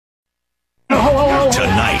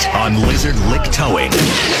tonight on Lizard Lick Towing.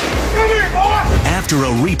 Come here, boy! After a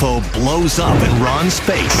repo blows up in Ron's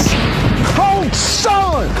face, Cold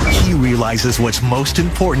son! he realizes what's most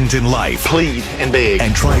important in life. Plead and beg.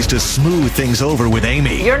 And tries to smooth things over with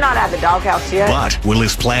Amy. You're not at the doghouse yet. But will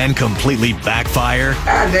his plan completely backfire?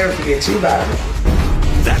 I'll never forget you, Bob.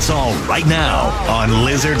 That's all right now on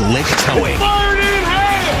Lizard Lick Towing. Fired in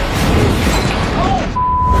half!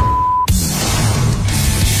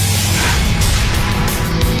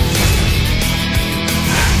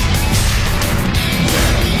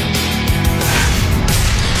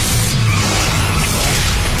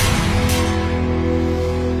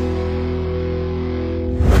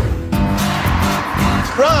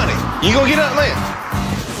 Ronnie, you gonna get up, man?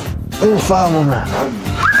 Oh, follow me.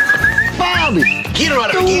 Bobby! Get him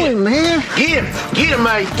out of Get him, man. Get him,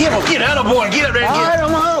 man. Get him, get out of boy. Get up there and All get right,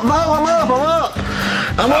 him. I'm up.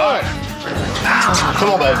 I'm up. Come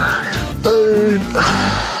on, baby. Dude,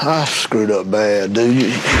 I screwed up bad,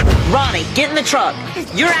 dude. Ronnie, get in the truck.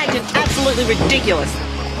 You're acting absolutely ridiculous.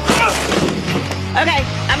 Okay,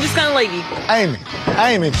 I'm just gonna leave you. Amy.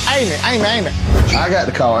 I got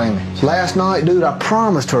to call Amy. Last night, dude, I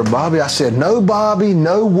promised her, Bobby. I said, no Bobby,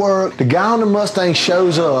 no work. The guy on the Mustang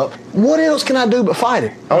shows up. What else can I do but fight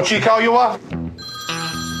him? Don't you call your wife?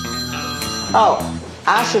 Oh,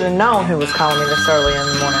 I should have known who was calling me this early in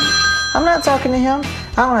the morning. I'm not talking to him.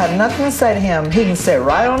 I don't have nothing to say to him. He can sit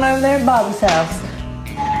right on over there at Bobby's house.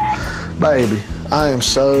 Baby, I am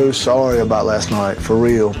so sorry about last night. For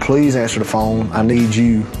real. Please answer the phone. I need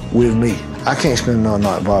you with me. I can't spend another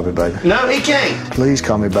night with Bobby, baby. No, he can't. Please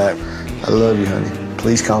call me back. I love you, honey.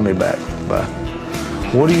 Please call me back. Bye.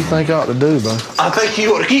 What do you think I ought to do, bud? I think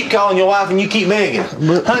you ought to keep calling your wife and you keep begging.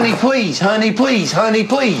 But- Honey, please, honey, please, honey,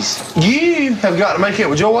 please. You have got to make it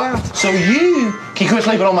with your wife so you can quit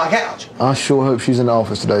sleeping on my couch. I sure hope she's in the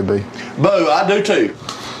office today, B. Boo, I do too.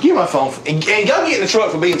 Give my phone and go get in the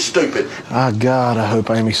truck for being stupid. God, I hope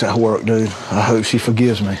Amy's at work, dude. I hope she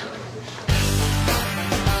forgives me.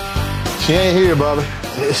 She ain't here, Bobby.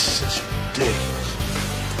 This is ridiculous.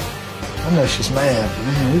 I know she's mad, but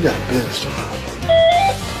man, we got business to run.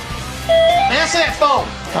 Answer that phone.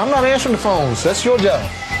 I'm not answering the phones. That's your job.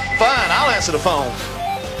 Fine, I'll answer the phone.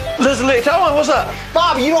 Lizard Lick Towing, what's up?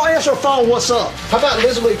 Bobby, you don't answer a phone. What's up? How about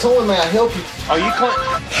Lizard Lick Towing? May I help you? Are you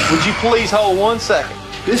clean? Would you please hold 1 second?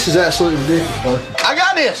 This is absolutely ridiculous, buddy. I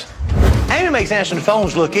got this. Amy makes answering the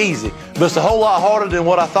phones look easy, but it's a whole lot harder than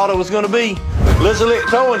what I thought it was going to be. Lizard Lick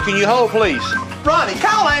Towing, can you hold, please? Ronnie,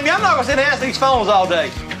 call Amy. I'm not going to sit and answer these phones all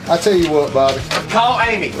day. I tell you what, Bobby. Call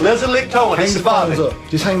Amy. Lizard Lick Towing. Hang This the is Bobby. phones up.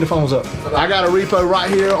 Just hang the phones up. I got a repo right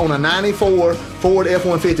here on a 94 Ford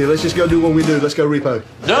F-150. Let's just go do what we do. Let's go repo.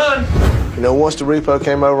 Done. You know, once the repo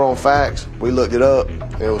came over on fax, we looked it up,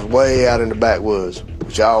 and it was way out in the backwoods,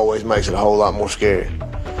 which always makes it a whole lot more scary.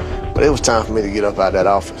 But it was time for me to get up out of that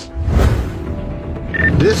office.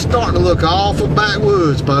 This is starting to look awful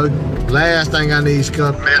backwoods, bud. Last thing I need is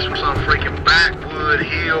come mess with some freaking backwood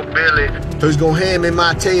hillbilly who's gonna hand me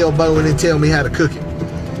my tailbone and then tell me how to cook it.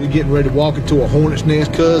 We're getting ready to walk into a hornet's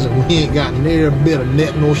nest, cuz, and we ain't got near a bit of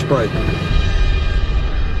net nor spray.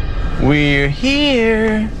 We're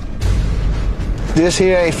here. This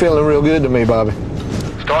here ain't feeling real good to me, Bobby.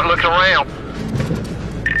 Start looking around.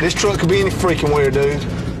 This truck could be any freaking where, dude.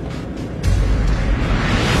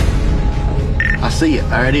 I see it.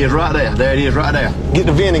 There it is right there. There it is right there. Get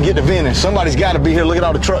the VIN and get the VIN. Somebody's got to be here. Look at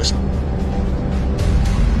all the trucks.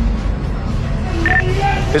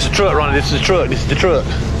 It's a truck, Ronnie. This is a truck. This is the truck.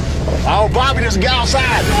 Oh, Bobby, there's a guy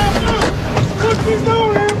outside. What you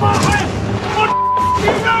doing here, my man? What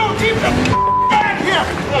you doing? Keep the back here!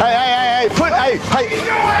 Hey, hey. Get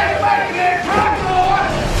your ass back in that truck,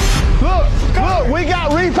 boy! Look, we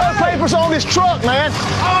got repo papers on this truck, man.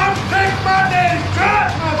 I'm taking my daddy's truck!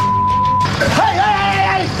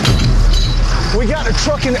 Hey. We got the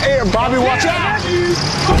truck in the air, Bobby. Watch out.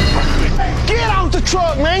 Get off the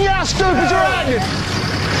truck, man. You're how stupid you're acting.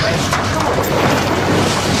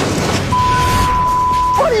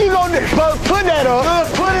 What are you going to do? Put that up.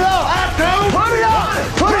 Put it up. I don't. Put it up.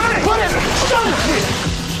 Put it.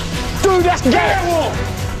 Dude, that's gas.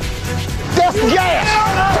 That's gas.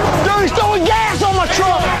 Dude, he's throwing gas on my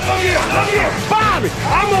truck. Look here. Bobby.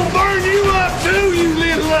 I'm gonna burn you up too, you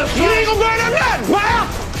little You ain't gonna burn up nothing. Wow.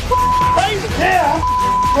 crazy. Yeah,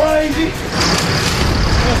 I'm crazy.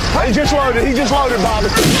 He just loaded, Bobby.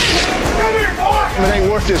 Come here, boy. It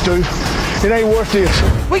ain't worth this, dude. It ain't worth this.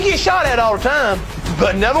 We get shot at all the time,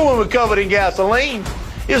 but never when we're covered in gasoline.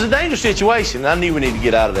 It was a dangerous situation. I knew we needed to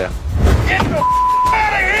get out of there. Get the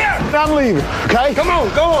out of here. I'm leaving, okay? Come on,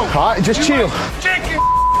 go on. All right, just chill. Chicken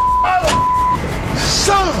mother.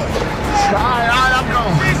 Son! All right, I'm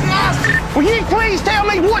going. Will you please tell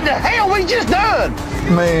me what the hell we just done?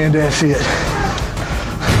 Man, that's it.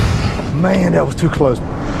 Man, that was too close.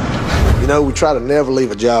 You know, we try to never leave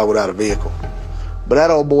a job without a vehicle. But that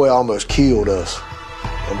old boy almost killed us.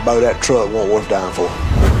 And Bo, that truck wasn't worth dying for.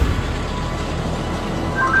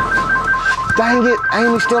 Dang it,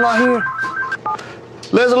 Amy's still not here.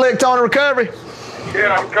 Liz Lick, Tony Recovery.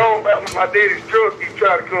 Yeah, I'm calling about my daddy's truck you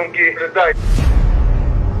tried to come get today.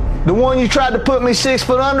 The one you tried to put me 6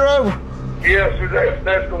 foot under over? Yes, sir,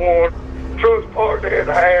 that's the one. Truck's parked there at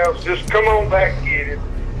the house. Just come on back and get it.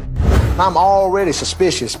 I'm already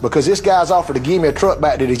suspicious because this guy's offered to give me a truck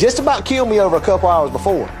back that he just about killed me over a couple hours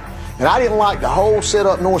before. And I didn't like the whole set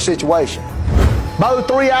up north situation. Bo,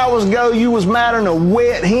 3 hours ago, you was madder than a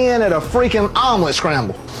wet hen at a freaking omelet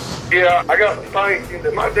scramble. Yeah, I got to thinking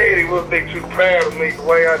that my daddy wouldn't be too proud of me the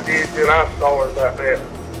way I did when I saw her about that.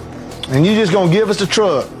 And you just gonna give us the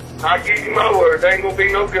truck? I give you my word, there ain't gonna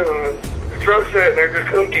be no guns. The truck's sitting there, just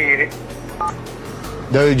come get it.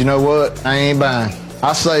 Dude, you know what? I ain't buying.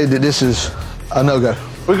 I say that this is a no-go.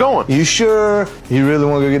 We're going. You sure you really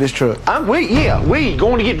want to go get this truck? We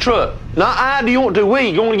going to get the truck. Not I, do you want to?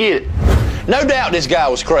 We going to get it. No doubt this guy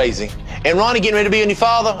was crazy. And Ronnie getting ready to be a new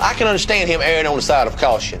father, I can understand him erring on the side of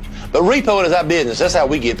caution. But repoing is our business. That's how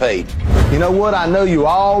we get paid. You know what? I know you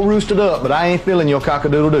all roosted up, but I ain't feeling your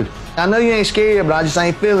cock-a-doodle-doo. I know you ain't scared, but I just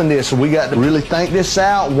ain't feeling this, so we got to really think this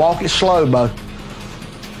out, walk it slow, Bo.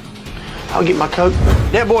 I'll get my coat.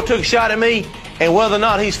 That boy took a shot at me, and whether or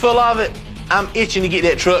not he's full of it, I'm itching to get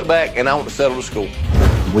that truck back, and I want to settle the score.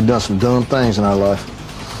 We've done some dumb things in our life.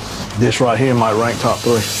 This right here might rank top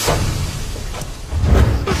 3.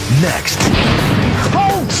 Next.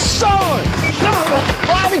 Oh, son!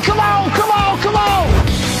 Bobby, come on, come on, come on!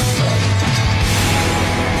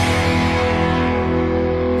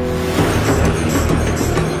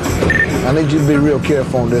 I need you to be real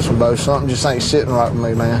careful on this one, Bo. Something just ain't sitting right with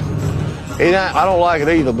me, man. I don't like it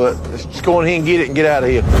either, but let's just go in here and get it and get out of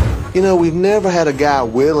here. You know, we've never had a guy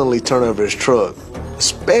willingly turn over his truck,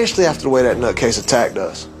 especially after the way that nutcase attacked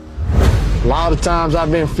us. A lot of times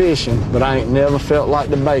I've been fishing, but I ain't never felt like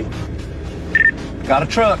the bait. Got a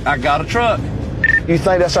truck. I got a truck. You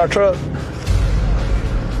think that's our truck?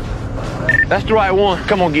 That's the right one.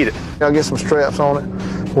 Come on, get it. I'll get some straps on it.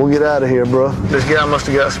 We'll get out of here, bro. This guy must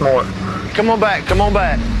have got smart. Come on back. Come on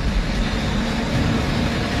back.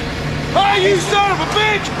 Hey, you son of a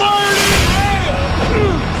bitch! Burn in hell!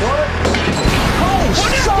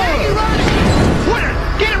 What?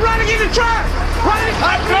 Get it running in the truck! Run it!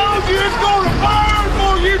 I told you it's gonna burn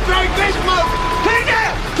before you take this mother! Put it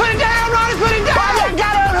down! Put it down, Ronnie! Put it down! I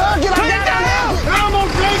got to unhook it! Put it down! And I'm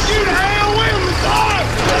gonna take you to hell with me, son!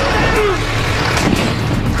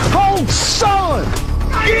 Oh, son!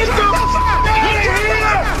 Get the f*** out of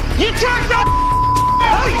here! You truck the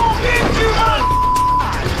I'm gonna get you, man!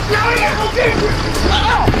 I'm gonna get you!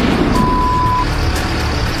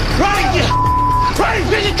 Ronnie,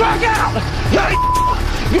 get your truck out!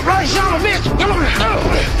 Get Ronnie, son of a bitch! Come on!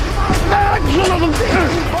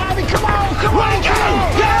 Ronnie, come on! Come on!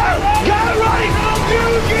 Go, Ronnie! You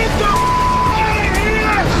get the f*** out of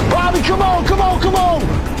here! Bobby, come on, come on, come on!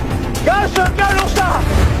 Go, son! Go, don't stop!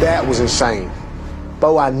 That was insane.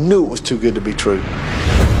 Bo, I knew it was too good to be true.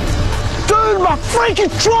 Dude, my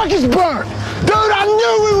freaking truck is burnt! Dude, I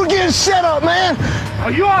knew we were getting set up, man!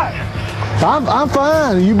 Are you all right? I'm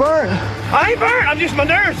fine. You burnt? I ain't burnt. I'm just my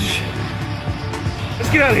nerves. Let's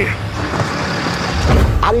get out of here.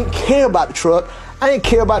 I didn't care about the truck. I didn't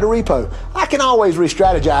care about the repo. I can always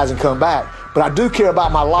re-strategize and come back, but I do care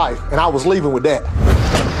about my life, and I was leaving with that.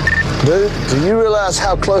 Dude, do you realize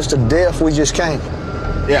how close to death we just came?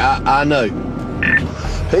 Yeah, I know.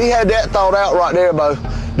 He had that thought out right there, Bo.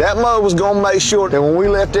 That mother was gonna make sure that when we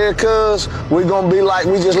left there, cuz, we're gonna be like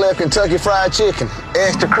we just left Kentucky Fried Chicken,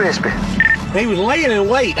 extra crispy. He was laying in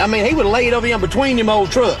wait. I mean, he would have laid over in between them old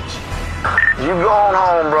trucks. You go on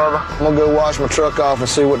home, brother. I'm gonna go wash my truck off and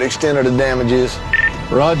see what the extent of the damage is.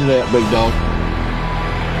 Roger that, big dog.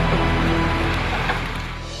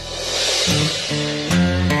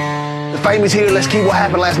 The family's here. Let's keep what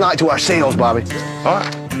happened last night to ourselves, Bobby. All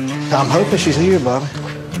right. I'm hoping she's here, Bobby.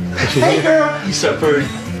 Hey, girl. You so pretty.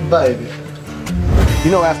 Baby.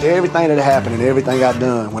 You know, after everything that happened and everything I'd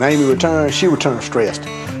done, when Amy returned, she returned stressed.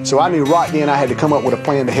 So I knew right then I had to come up with a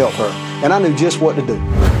plan to help her. And I knew just what to do.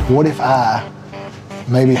 What if I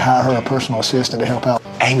maybe hire her a personal assistant to help out?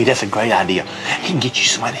 Amy, that's a great idea. He can get you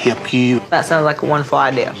somebody to help you. That sounds like a wonderful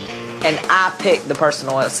idea. And I picked the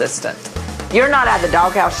personal assistant. You're not out of the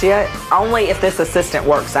doghouse yet. Only if this assistant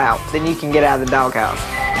works out, then you can get out of the doghouse.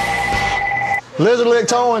 Lizard Lick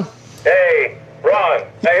Towing. Hey, Ron,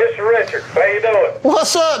 hey, it's Richard. How you doing?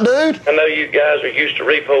 What's up, dude? I know you guys are used to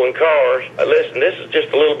repoing cars. Listen, this is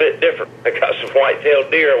just a little bit different. I got some white-tailed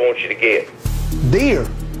deer I want you to get. Deer?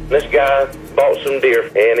 This guy bought some deer,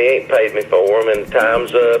 and he ain't paid me for them, and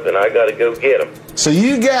time's up, and I got to go get them. So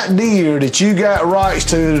you got deer that you got rights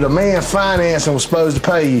to that a man financing was supposed to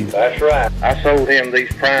pay you? That's right. I sold him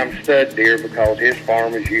these prime stud deer because his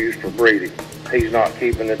farm is used for breeding. He's not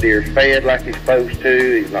keeping the deer fed like he's supposed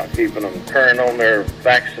to. He's not keeping them current on their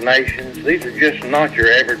vaccinations. These are just not your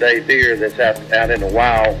everyday deer that's out in the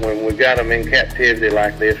wild. When we got them in captivity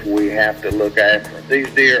like this, we have to look after them. These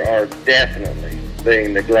deer are definitely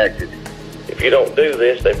being neglected. If you don't do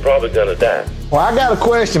this, they're probably going to die. Well, I got a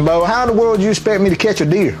question, Bo. How in the world do you expect me to catch a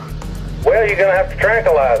deer? Well, you're going to have to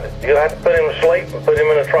tranquilize it. You'll have to put him to sleep and put him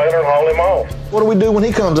in a trailer and haul him off. What do we do when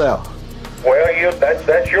he comes out? Well,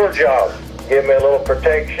 that's your job. Give me a little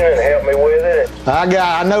protection and help me with it.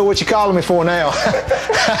 I know what you're calling me for now.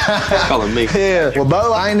 Calling me. Yeah. Well,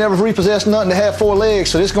 Bo, I ain't never repossessed nothing that had 4 legs,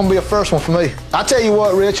 so this is going to be a first one for me. I tell you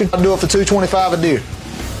what, Richard, I'll do it for $225 a deer.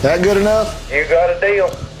 That good enough? You got a deal.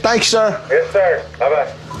 Thank you, sir. Yes, sir.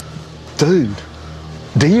 Bye-bye. Dude,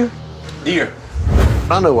 deer? Deer.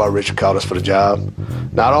 I know why Richard called us for the job.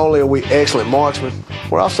 Not only are we excellent marksmen,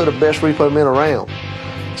 we're also the best repo men around.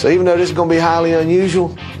 So even though this is going to be highly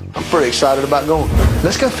unusual, I'm pretty excited about going.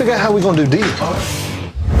 Let's go figure out how we're going to do deer.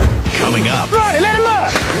 Coming up. Right, let him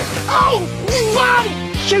up! Oh, Bobby!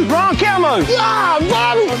 Shoot, Ron Camo. Ah,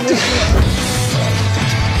 Bobby!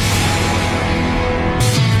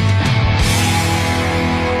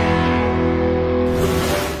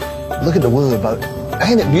 Look at the wood, Bo.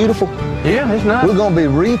 Ain't it beautiful? Yeah, it's nice. We're going to be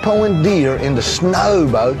repoing deer in the snow,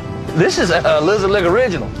 Bo. This is a Lizard Lick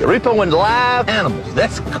original. You're repoing live animals.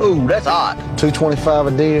 That's cool. That's hot. $225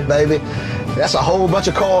 a deer, baby. That's a whole bunch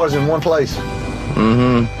of cars in one place.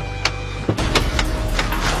 Mm-hmm.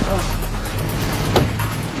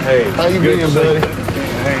 Hey, how you doing, buddy?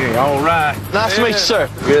 Hey, all right. Nice to meet you, sir.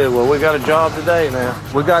 Good. Well, we got a job today now.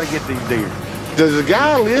 We got to get these deer. Does the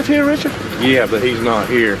guy live here, Richard? Yeah, but he's not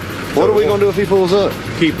here. What are we going to do if he pulls up?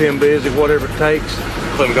 Keep him busy, whatever it takes.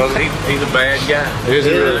 Because he's a bad guy. Is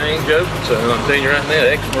he really? I ain't joking, so I'm telling you right now,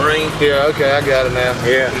 ex-Marine. Yeah, okay, I got it now.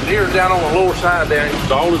 Yeah. The deer's down on the lower side there.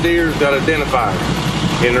 So all the deer's got identifiers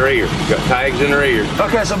in their ears. Got tags in their ears.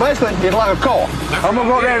 Okay, so basically, it's like a car. I'm going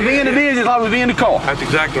to go there and be in the deer just like we be in the car. That's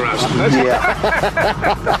exactly right.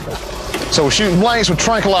 Yeah. So we're shooting blanks with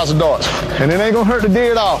tranquilizer darts. And it ain't going to hurt the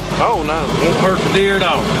deer at all. Oh, no. It won't hurt the deer at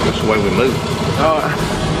all. That's the way we move. All right.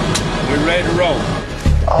 We're ready to roll.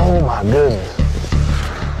 Oh, my goodness.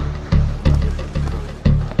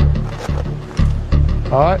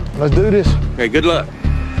 All right, let's do this. Okay, good luck.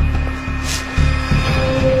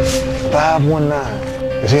 519.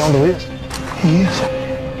 Is he on the list? He is.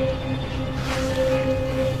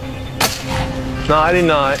 No, he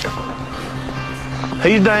not.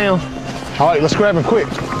 He's down. All right, let's grab him quick.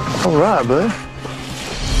 All right, bud.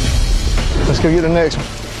 Let's go get the next one.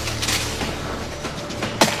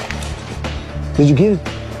 Did you get it?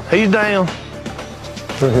 He's down.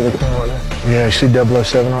 Look at the car right there. Yeah, you see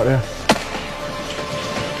 007 right there?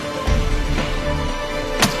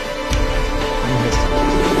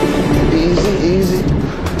 Easy, easy.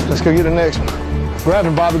 Let's go get the next one. Grab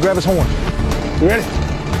him, Bobby. Grab his horn. You ready?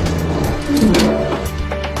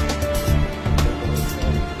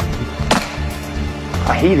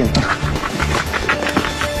 I heat him.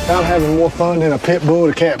 I'm having more fun than a pit bull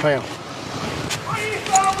to cat pound.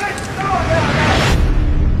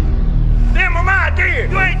 Them are my deer.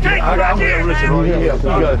 You ain't taking my deer,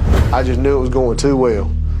 man. I just knew it was going too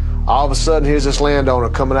well. All of a sudden, here's this landowner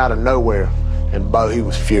coming out of nowhere, and Bo, he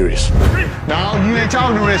was furious. No, you ain't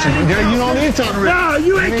talking to Richard. You don't need to talk to Richard. No,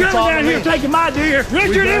 you ain't coming down here taking my deer.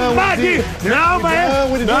 Richard, this is my deer. No,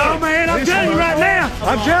 man. No, man. I'm telling you right now.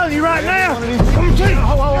 I'm telling you right now. I'm telling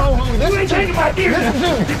you. You ain't taking my deer.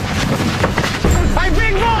 Hey,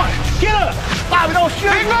 big boy, get up. Bobby, don't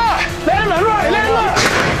shoot. Big boy. Let him up. Let him up.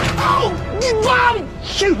 Oh, Bobby.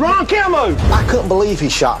 Shoot, Ron Camo. I couldn't believe he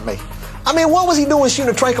shot me. I mean, what was he doing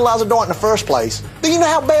shooting a tranquilizer dart in the first place? Do you know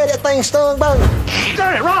how bad that thing stung, Bo?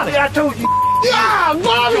 Darn it, Ronnie, I told you. Yeah,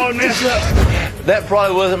 Bobby. Don't mess up. That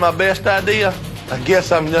probably wasn't my best idea. I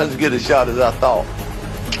guess I'm not as good a shot as I thought.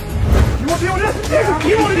 You want to deal with this?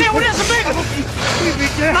 You want to deal with this, big one?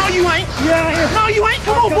 No, you ain't. Yeah, no, you ain't.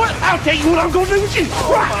 Come on, boy. I'll tell you what I'm going to do with you.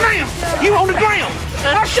 Right now. You on the ground.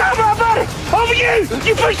 I shot my buddy. Over you.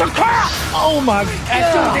 You piece of crap. Oh, my God.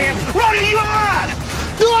 That's so damn. Ronnie, you all right?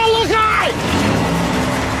 Do I look high?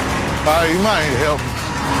 You might need help.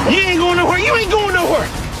 You ain't going nowhere. You ain't going nowhere.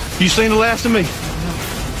 You seen the last of me?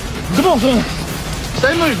 Come on, son.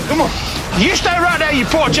 Stay moving. Come on. You stay right there, you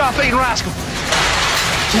pork chop eating rascal.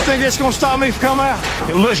 You think that's gonna stop me from coming out?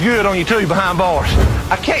 It looks good on you too behind bars.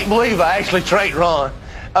 I can't believe I actually trained Ron.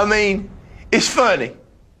 I mean, it's funny.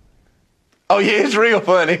 Oh yeah, it's real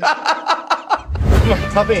funny. Come on,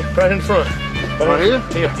 hop in, right in the front. Right here?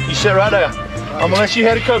 Here, you sit right there. I'm gonna let you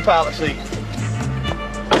have the co-pilot seat.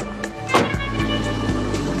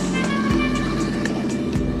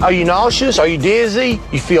 Are you nauseous? Are you dizzy?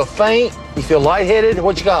 You feel faint? You feel lightheaded?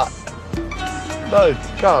 What you got? No,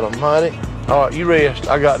 God almighty. All right, you rest.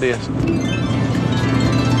 I got this.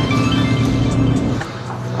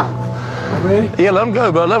 Ready? Yeah, let him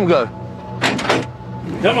go, bud. Let him go.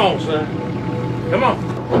 Come on, son. Come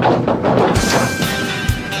on.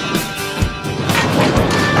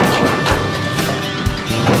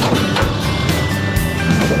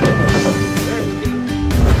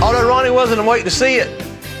 Although Ronnie wasn't waiting to see it,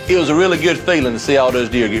 it was a really good feeling to see all those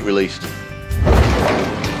deer get released.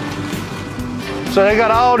 So they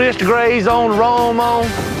got all this to graze on, roam on.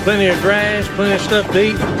 Plenty of grass, plenty of stuff to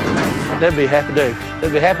eat. They'd be happy to.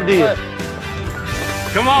 They'd be happy to.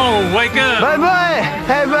 Come on, wake up. Baby!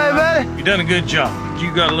 Hey, baby! You done a good job.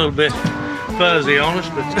 You got a little bit fuzzy on us,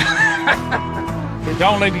 but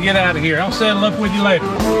y'all need to get out of here. I'll settle up with you later.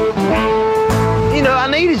 You know, I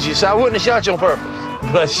needed you, so I wouldn't have shot you on purpose.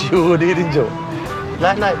 But I sure did enjoy it.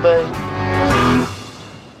 Night, night, baby.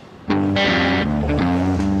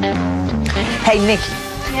 Hey, Nikki,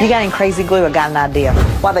 you got any crazy glue? I got an idea.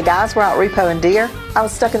 While the guys were out repoing deer, I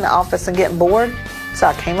was stuck in the office and getting bored, so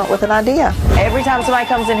I came up with an idea. Every time somebody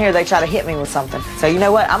comes in here, they try to hit me with something. So you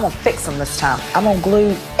know what? I'm gonna fix them this time. I'm gonna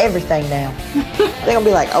glue everything down. They're gonna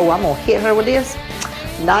be like, oh, I'm gonna hit her with this?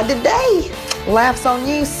 Not today. Laughs on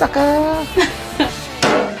you, sucker.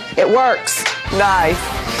 It works. Nice.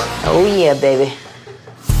 Oh, yeah, baby.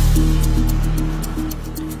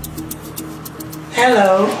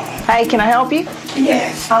 Hello. Hey, can I help you?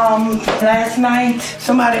 Yes. Last night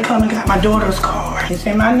somebody come and got my daughter's car. It's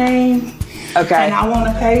in my name. Okay. And I want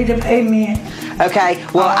to pay the payment. Okay.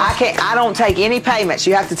 Well, I don't take any payments.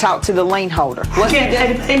 You have to talk to the lien holder. I can't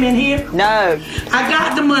pay the payment here? No. I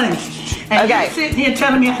got the money. And Okay. you're sitting here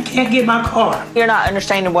telling me I can't get my car. You're not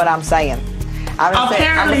understanding what I'm saying.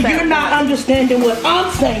 Apparently, you're not understanding what I'm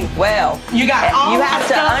saying. Well, you got all you my have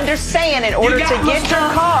to stuff. understand in order You to got my get your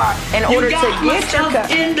stuff. car. In You order to got my get your stuff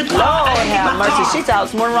car. in the car. Lord I need have my mercy. car. She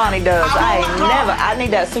talks more than Ronnie does. I ain't never. I need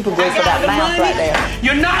that super glue I for got that the mouth money. right there.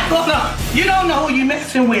 You're not gonna. You don't know who you're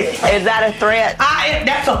messing with. Is that a threat?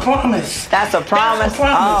 That's a promise. That's a promise. That's a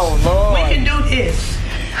promise. Oh Lord. We can do this.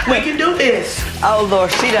 We can do this. Oh Lord,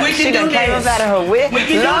 she done came up out of her wit. We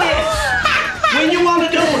can Lord. do this. When you want to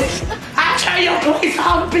do it, I tear your place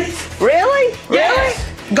all to pieces. Really? Yes.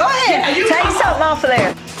 Really? Go ahead. Yeah, you Take come something off of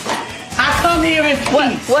there. I come here in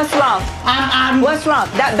peace. What's wrong? What's wrong?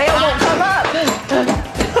 That bell won't come up.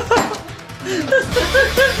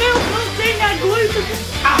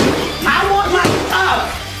 I want my stuff.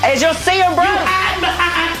 As you'll see her, bro. You hide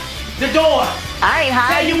behind the door. I ain't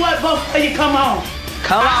hiding. Tell you what, both of you come on.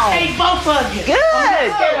 Come on. I take both of you. Good.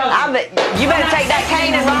 You better take that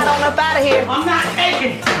cane and ride on up out of here. I'm not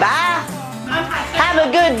taking it. Bye. Have a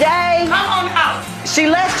good day. Come on out. She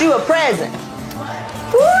left you a present.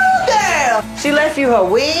 Woo, girl. She left you her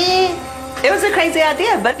wig. It was a crazy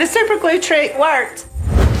idea, but the super glue trick worked.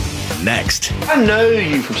 Next. I know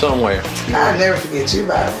you from somewhere. I'll never forget you,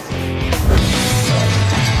 baby.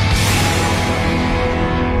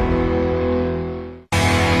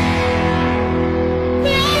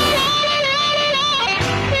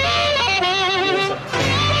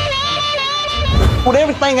 With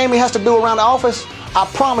everything Amy has to do around the office, I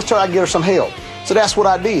promised her I'd get her some help. So that's what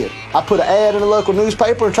I did. I put an ad in the local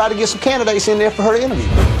newspaper and tried to get some candidates in there for her to interview.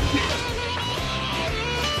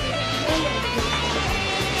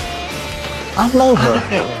 I know her.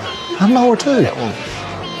 I know her too.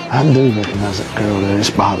 I do recognize that girl there.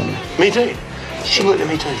 It's bothering me. Me too. She looked at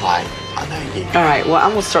me too like, I know you. All right, well,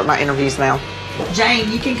 I'm going to start my interviews now.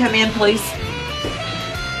 Jane, you can come in, please.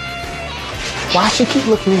 Why she keep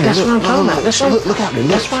looking in? That's what I'm talking about. That's look out there.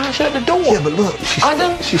 That's why I shut the door. Yeah, but look. I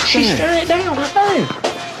know. She's staring staring. it down. I know.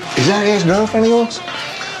 Is that his girlfriend of yours?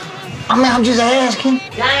 I mean, I'm just asking.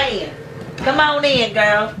 Diane, come on in,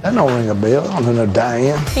 girl. That don't ring a bell. I don't know no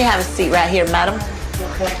Diane. You have a seat right here, madam.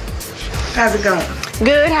 Okay. How's it going?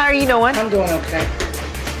 Good, how are you doing? I'm doing okay.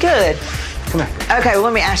 Good. Come here. Okay, well,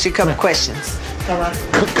 let me ask you a couple questions. All right.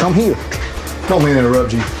 Come here. Don't mean to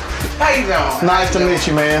interrupt you. How you doing? Nice to meet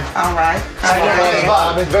you, man. All right. How you doing?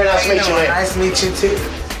 Bobby. Very nice to meet you, man. Nice to meet you, too.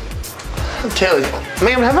 I'm telling you.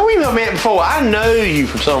 Ma'am, have we not met before? I know you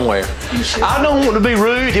from somewhere. I don't want to be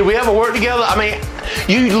rude. Did we ever work together? I mean,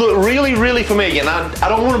 You look really, really familiar, and I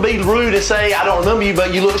don't want to be rude and say I don't remember you,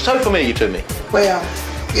 but you look so familiar to me. Well,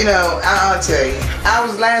 you know, I'll tell you.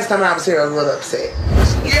 Last time I was here, I was real upset.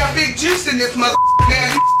 Yeah, Big Juice in this mother.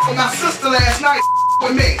 Man, you with my sister last night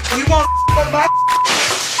with me. You want with my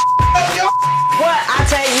What? I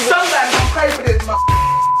tell you. Somebody's gonna pay for this mother.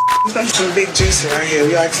 There's some Big Juice right here.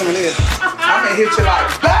 You like some of this? I'm gonna hit you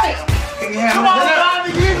like, bam! Can you handle Come on, that?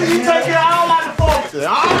 Bobby, you take it all like the fork.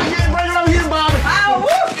 Oh, yeah, bring it over here, Bobby. Oh,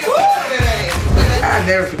 whoop, whoop. I'll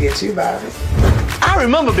never forget you, Bobby. I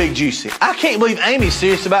remember Big Juicy. I can't believe Amy's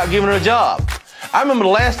serious about giving her a job. I remember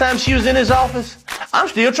the last time she was in his office. I'm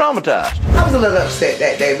still traumatized. I was a little upset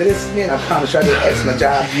that day, but it's, you know, I promise you I did an excellent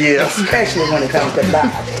job. Yeah. Especially when it comes to Bobby.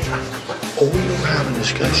 Are we gonna have a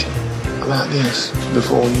discussion about this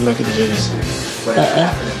before you make a decision?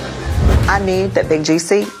 I knew that Big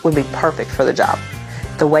Juicy would be perfect for the job.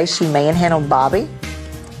 The way she manhandled Bobby,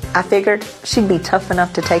 I figured she'd be tough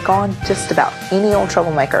enough to take on just about any old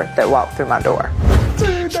troublemaker that walked through my door.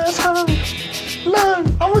 Dude, that's her. No,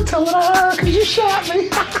 I'm gonna tell it to her because you shot me.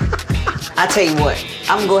 I tell you what,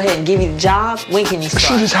 I'm gonna go ahead and give you the job. When can you start?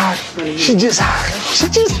 She just hired. She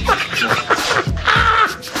just hired.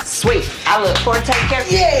 Sweet. I look forward to taking care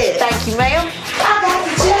of you. Yeah. Thank you, ma'am. I got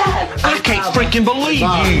the job. I can't freaking believe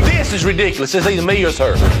you. This is ridiculous. It's either me or it's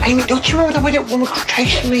her. Amy, don't you remember the way that woman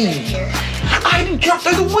chased me? I didn't jump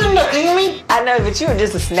through the window, Amy. I know, but you were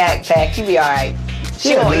just a snack pack. You be all right.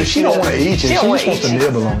 She don't want to eat you. She just wants to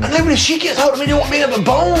nibble on I you. know, but if she gets hold of me, they won't be able to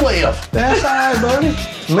bone left. That's all right, buddy.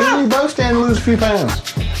 Me and you both stand to lose a few pounds.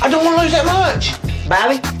 I don't want to lose that much.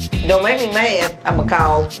 Bobby, don't make me mad. I'm gonna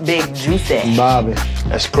call Big Juicy. Bobby.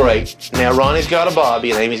 That's great. Now Ronnie's got a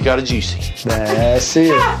Bobby and Amy's got a Juicy. That's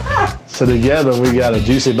it. So together we got a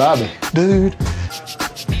Juicy Bobby. Dude,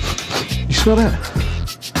 you smell that?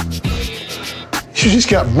 You just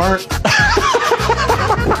got burnt.